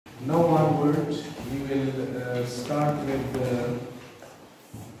Now onward, we will start with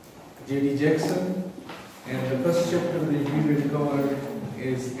J.D. Jackson, and the first chapter that we will cover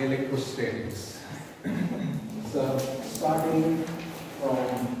is electrostatics. So, starting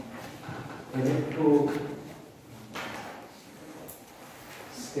from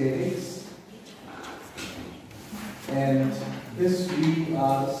electrostatics, and this we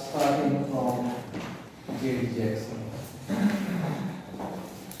are starting from J.D. Jackson.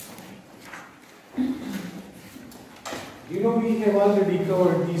 You know, we have already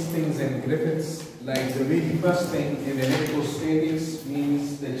covered these things in Griffiths, like the very first thing in electrostatics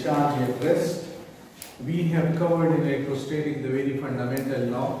means the charge at rest. We have covered in electrostatic the very fundamental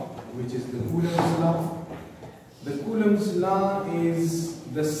law, which is the Coulomb's law. The Coulomb's law is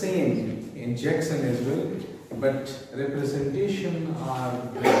the same in Jackson as well, but representation are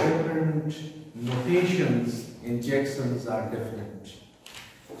different, notations in Jackson's are different.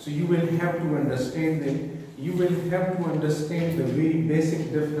 So you will have to understand them. You will have to understand the very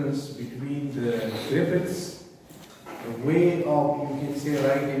basic difference between the Griffiths, the way of, you can say,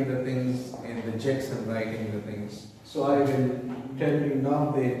 writing the things, and the Jackson writing the things. So I will tell you now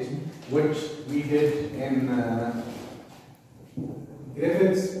that what we did in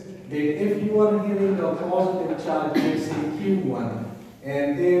Griffiths, that if you are having a positive charge, let's say Q1,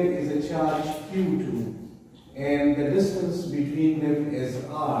 and there is a charge Q2, and the distance between them is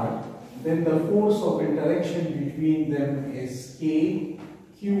R, then the force of interaction between them is K,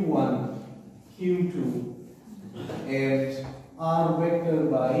 Q1, Q2, and R vector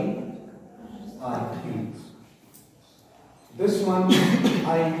by RQ. This one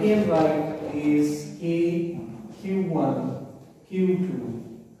I can write is K, Q1, Q2,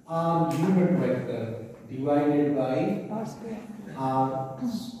 R unit vector divided by R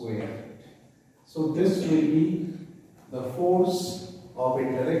squared. So this will be the force of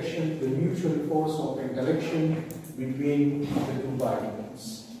interaction, the mutual force of interaction between the two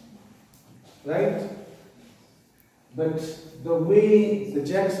particles. Right? But the way the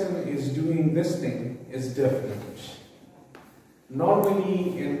Jackson is doing this thing is different.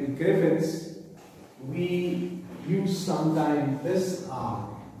 Normally in Griffiths, we use sometimes this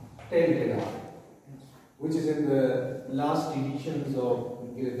arm, tilted arm, which is in the last editions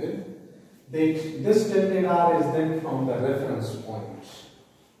of Griffith. This tilted R is then from the reference point.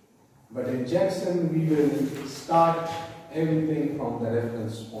 But in Jackson, we will start everything from the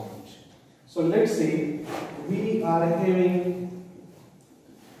reference point. So let's say we are having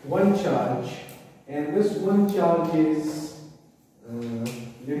one charge, and this one charge is,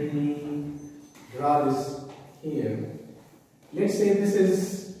 let me draw this here. Let's say this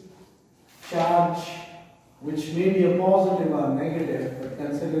is charge which may be a positive or negative, but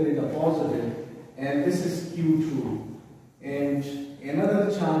consider it a positive, and this is Q2, and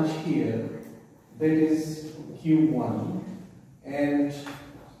another charge here that is Q1, and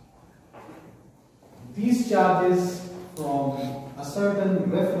these charges from a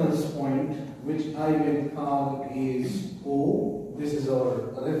certain reference point, which I will call is O. This is our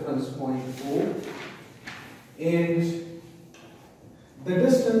reference point O, and the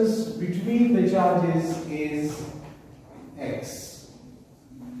distance between the charges is x.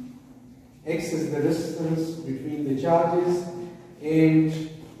 X is the distance between the charges, and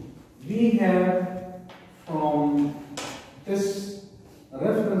we have from this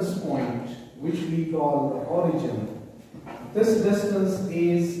reference point, which we call the origin, this distance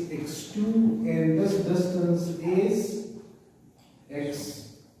is x2 and this distance is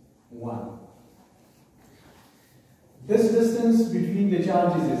x1. This distance between the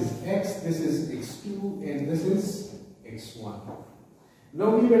charges is x, this is x2, and this is x1.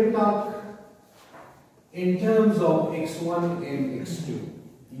 Now we will talk in terms of x1 and x2.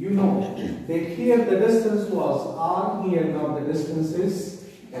 You know that here the distance was r, here now the distance is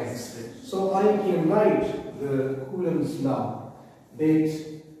x. So I can write the Coulomb's law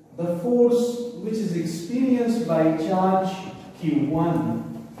that the force which is experienced by charge Q1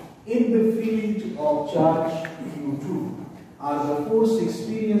 in the field of charge Q2 are the force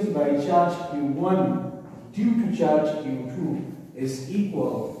experienced by charge Q1 due to charge Q2 is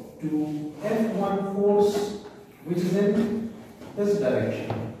equal to F1 force, which is in this direction.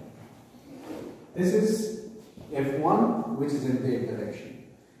 This is F1, which is in that direction.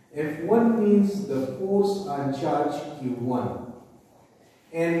 F1 means the force on charge Q1.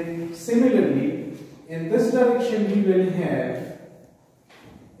 And similarly, in this direction we will have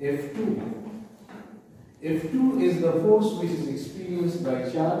F2. F2 is the force which is experienced by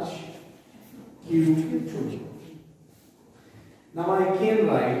charge Q2. Now I can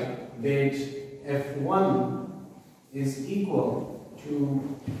write that F1 is equal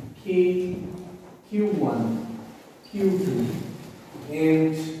to K, Q1, Q2.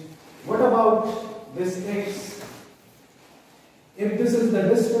 And what about this X? If this is the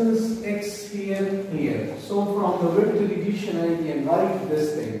distance X here, so from the vector addition I can write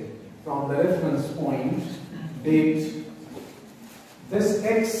this thing from the reference point that this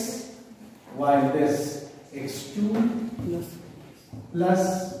X, while this X2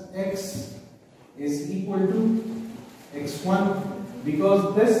 plus X is equal to X1,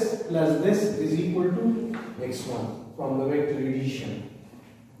 because this plus this is equal to X1 from the vector addition.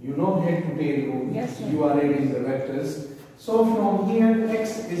 You know head to tail rule. Yes, sir. You are adding the vectors. So from here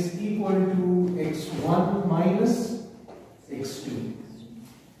X is equal to X1 minus X2.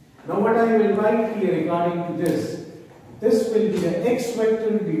 Now what I will write here regarding to this will be the X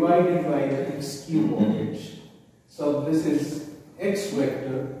vector divided by the X cube of it. So this is X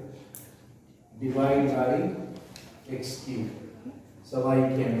vector divided by X cube. So I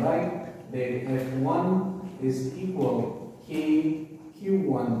can write that F1 is equal K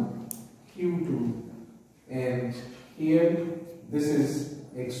Q1 Q2, and here this is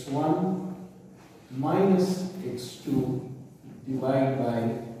X1 minus X2 divided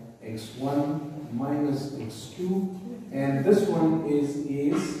by X1 minus X2, and this one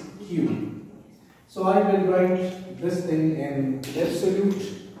is Q. So I will write this thing in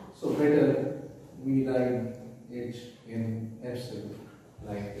absolute, so better we write it in absolute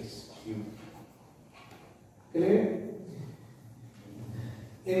like this Q. Clear?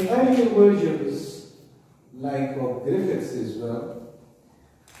 In earlier versions, like of Griffiths as well,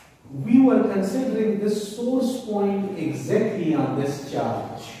 we were considering this source point exactly on this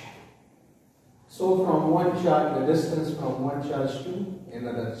charge. So from one charge, the distance from one charge to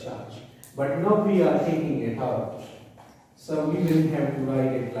another charge. But now we are taking it out. So we will have to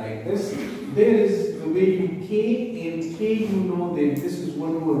write it like this. There is the value K, and K you know that this is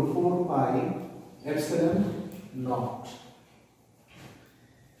 1 over 4 pi epsilon naught.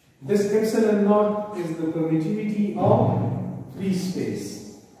 This epsilon naught is the permittivity of free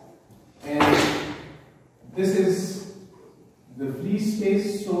space, and this is the free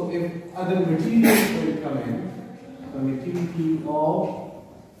space. So if other materials will come in, permittivity of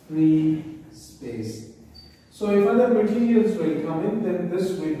free space. So if other materials will come in, then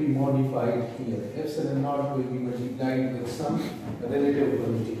this will be modified here. Epsilon naught will be multiplied with some relative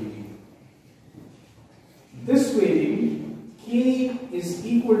permittivity. This value K is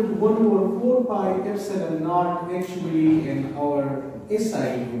equal to 1 over 4 pi epsilon naught actually in our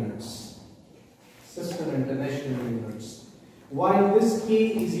SI units, Sister International Units, while this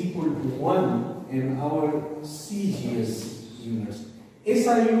K is equal to 1 in our CGS units.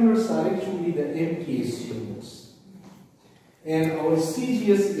 SI units are actually the MKS units, and our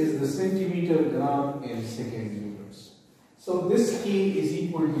CGS is the centimeter, gram and second units. So this K is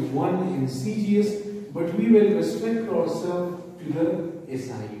equal to 1 in CGS, but we will restrict ourselves to the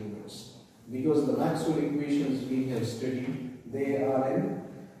SI units because the Maxwell equations we have studied, they are in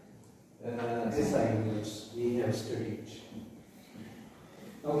SI units we have studied.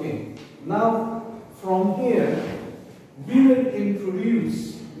 Okay, now from here we will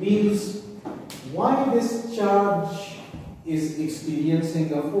introduce means why this charge is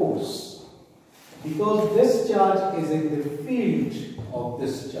experiencing a force, because this charge is in the field of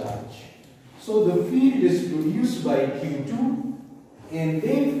this charge. So the field is produced by Q2 and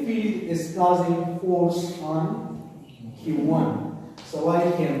that field is causing force on Q1. So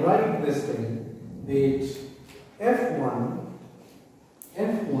I can write this thing that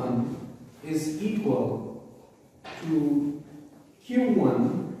F1 is equal to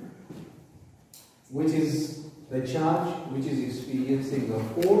Q1, which is the charge which is experiencing a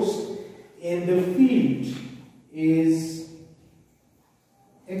force, and the field is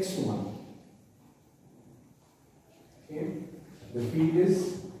X1. Okay? The field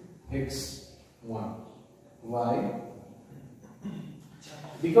is X1. Why?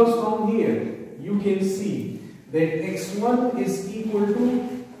 Because from here you can see that X1 is equal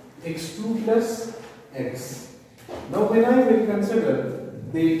to X2 plus X. Now when I will consider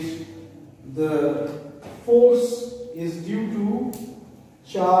that the force is due to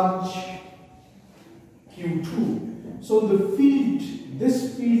charge Q2, so the field,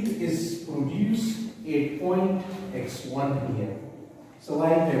 this field is produced at point X1 here. So I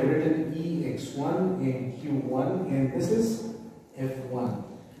have written EX1 and Q1, and this is F1.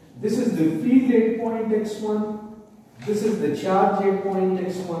 This is the field at point X1, this is the charge at point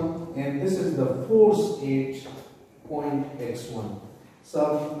X1, and this is the force at point X1.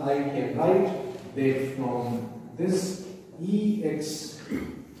 So I can write that from this EX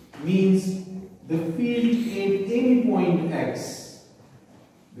means the field at any point X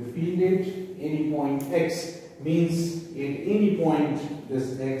the field at any point x means at any point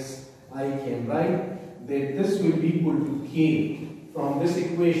this x, I can write that this will be equal to k. From this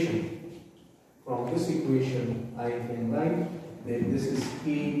equation I can write that this is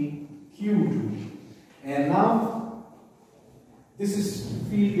k q2. And now this is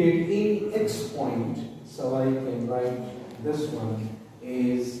field at any x point, so I can write this one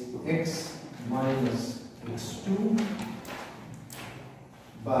as x minus x2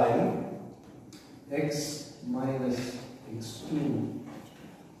 by x minus x2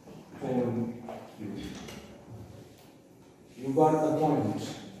 whole cube. You got the point.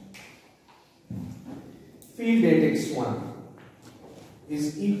 Field at x1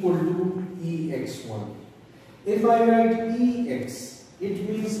 is equal to ex1. If I write ex, it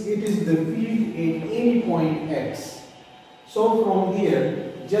means it is the field at any point x. So from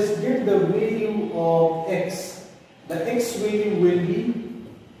here, just get the value of x. The x value will be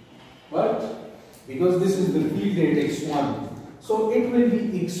what? Because this is the field at x1. So it will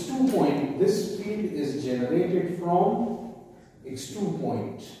be x2 point. This field is generated from x2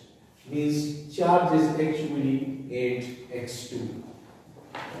 point. Means charge is actually at x2.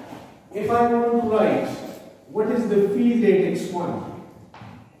 If I want to write what is the field at x1?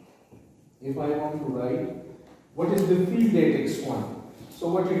 If I want to write what is the field at x1? So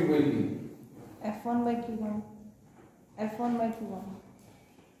what it will be? F1 by Q1. F1 by Q1.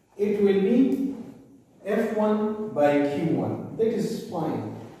 It will be F1 by Q1. That is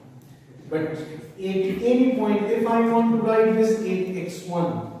fine. But at any point, if I want to write this at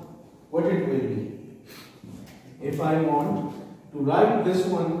x1, what it will be? If I want to write this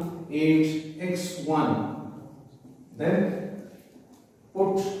one at x1, then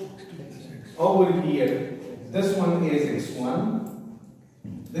put over here, this one is x1,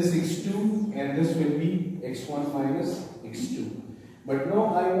 this x2, and this will be x1 minus x2. But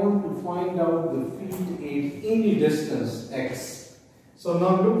now I want to find out the field at any distance x. So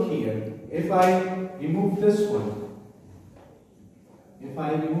now look here, if I remove this one,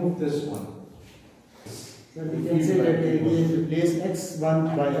 So we can say that we replace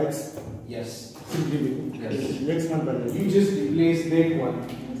x1 by x. Yes. Simply Yes. x1 by x. You just replace that one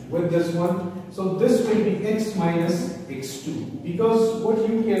with this one. So this will be x minus x2. Because what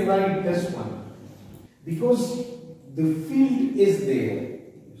you can write this one? Because the field is there.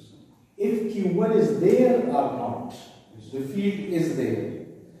 If Q1 is there or not, the field is there.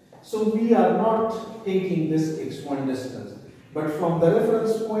 So we are not taking this x1 distance. But from the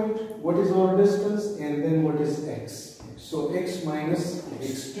reference point, what is our distance and then what is x? So x minus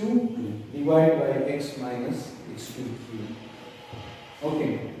x2 divided by x minus x2 cube.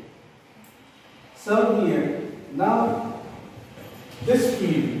 Okay. So here, now this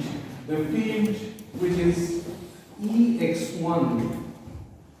field, the field which is ex1,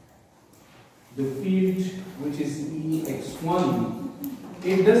 the field which is ex1,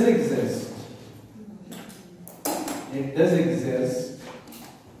 it does exist. It does exist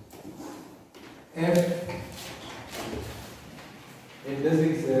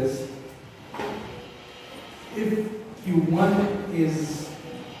if Q1 is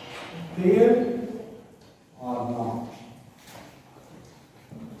there or not.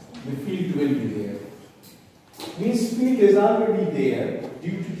 The field will be there. Means field is already there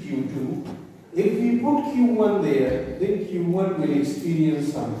due to Q2. If we put Q1 there, then Q1 will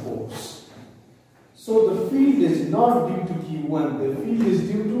experience some force. So the field is not due to Q1, the field is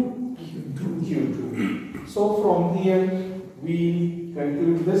due to Q2. So from here we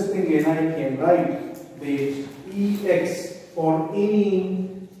conclude this thing, and I can write that Ex for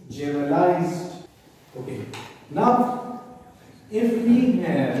any generalized. Okay. Now if we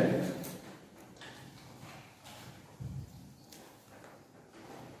have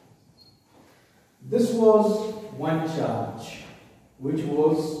this was one charge which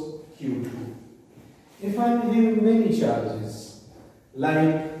was Q2. If I am having many charges,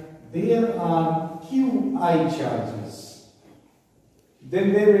 like there are Qi charges,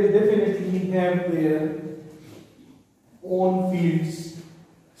 then they will definitely have their own fields.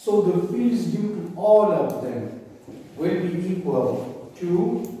 So the fields due to all of them will be equal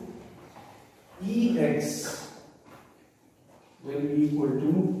to Ex will be equal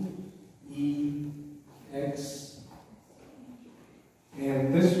to Ex,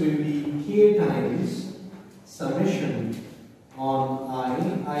 and this will be K times summation on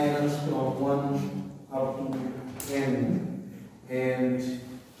I runs from 1 up to n, and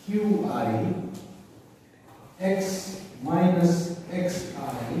Qi x minus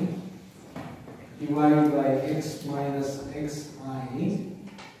xi divided by x minus xi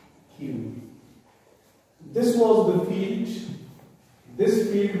cube. This was the field.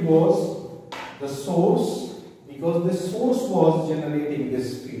 This field field was the source, because this source was generating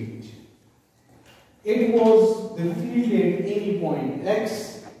this field. It was the field at any point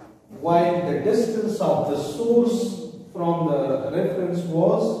x, while the distance of the source from the reference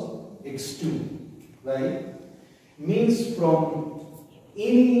was x2, right? Means from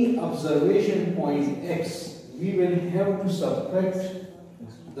any observation point x, we will have to subtract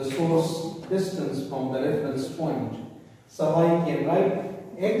the source distance from the reference point. So I can write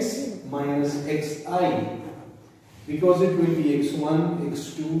x minus xi, because it will be x1,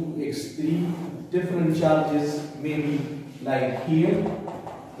 x2, x3, different charges, maybe like here,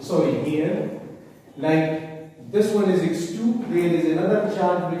 like this one is x2, there is another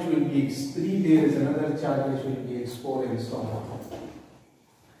charge which will be x3, there is another charge which will be x4, and so on.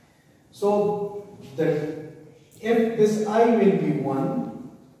 So if this I will be 1,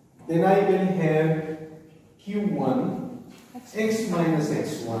 then I will have q1 x minus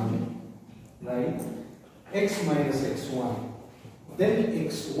x1, right? X minus x1. Then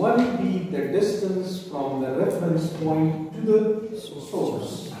x1 will be the distance from the reference point to the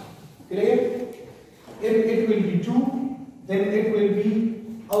source. Clear? If it will be 2, then it will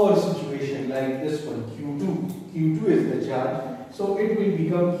be our situation like this one, q2. q2 is the charge. So it will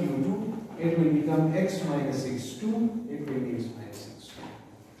become q2. It will become x minus x2. It will be x minus x2.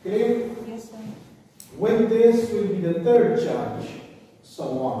 Clear? Yes, sir. When this will be the third charge, so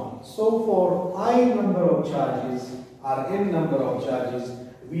on. So for I number of charges or n number of charges,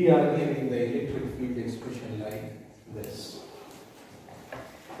 we are getting the electric field expression like this.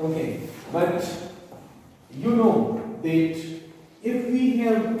 Okay, but you know that if we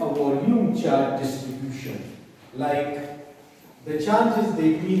have a volume charge distribution, like the charges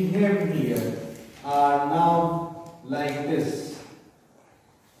that we have here are now like this.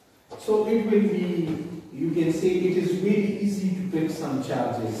 So it will be, you can say it is very easy to pick some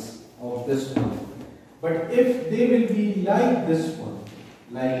charges of this one. But if they will be like this one,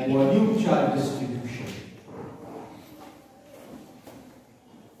 like volume charge distribution,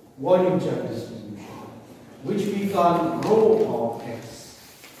 which we call rho of x.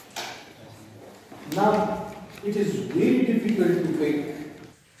 Now, it is very difficult to pick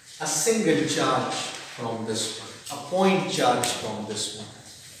a single charge from this one, a point charge from this one.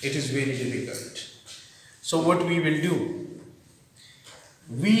 It is very difficult. So what we will do?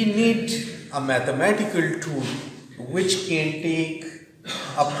 We need a mathematical tool which can take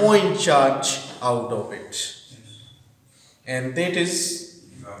a point charge out of it. And that is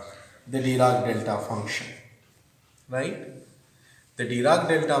the Dirac delta function. Right? The Dirac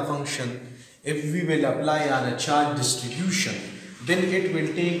delta function, if we will apply on a charge distribution, then it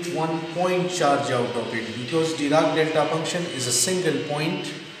will take one point charge out of it, because Dirac delta function is a single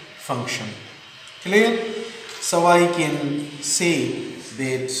point function. Clear? So I can say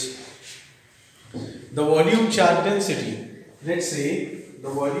that the volume charge density, let's say the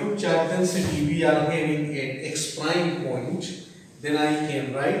volume charge density we are having at x prime point, then I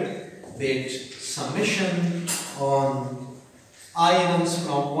can write that summation on I runs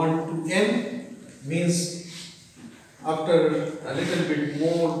from 1 to n, means after a little bit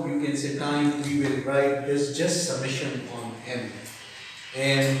more, you can say time, we will write this just summation on n.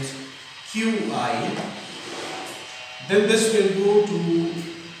 And qi, then this will go to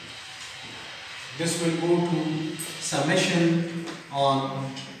summation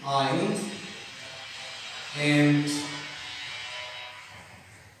on I, and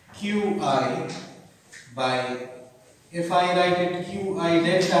qi by, if I write it qi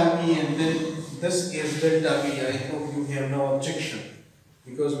delta p and then this is delta p, I hope you have no objection,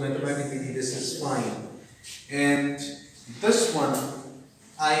 because mathematically this is fine. And this one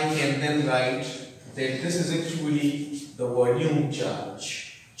I can then write that this is actually the volume charge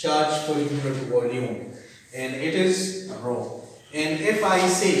per unit volume, and it is rho. And if I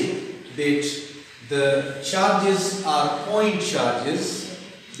say that the charges are point charges,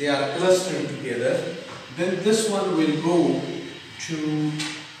 they are clustered together, then this one will go to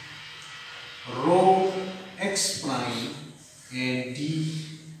rho x prime and d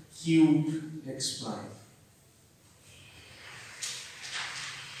cube x prime.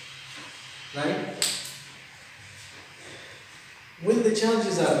 Right? When the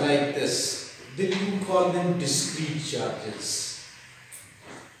charges are like this, then you call them discrete charges,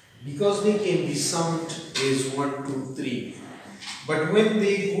 because they can be summed as 1, 2, 3. But when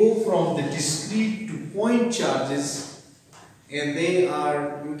they go from the discrete to point charges, and they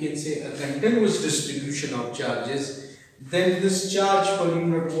are, you can say, a continuous distribution of charges, then this charge per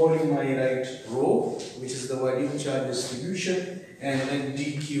unit volume I write rho, which is the volume charge distribution, and then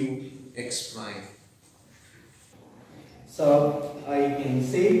d cube x prime. So I can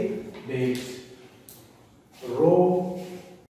say that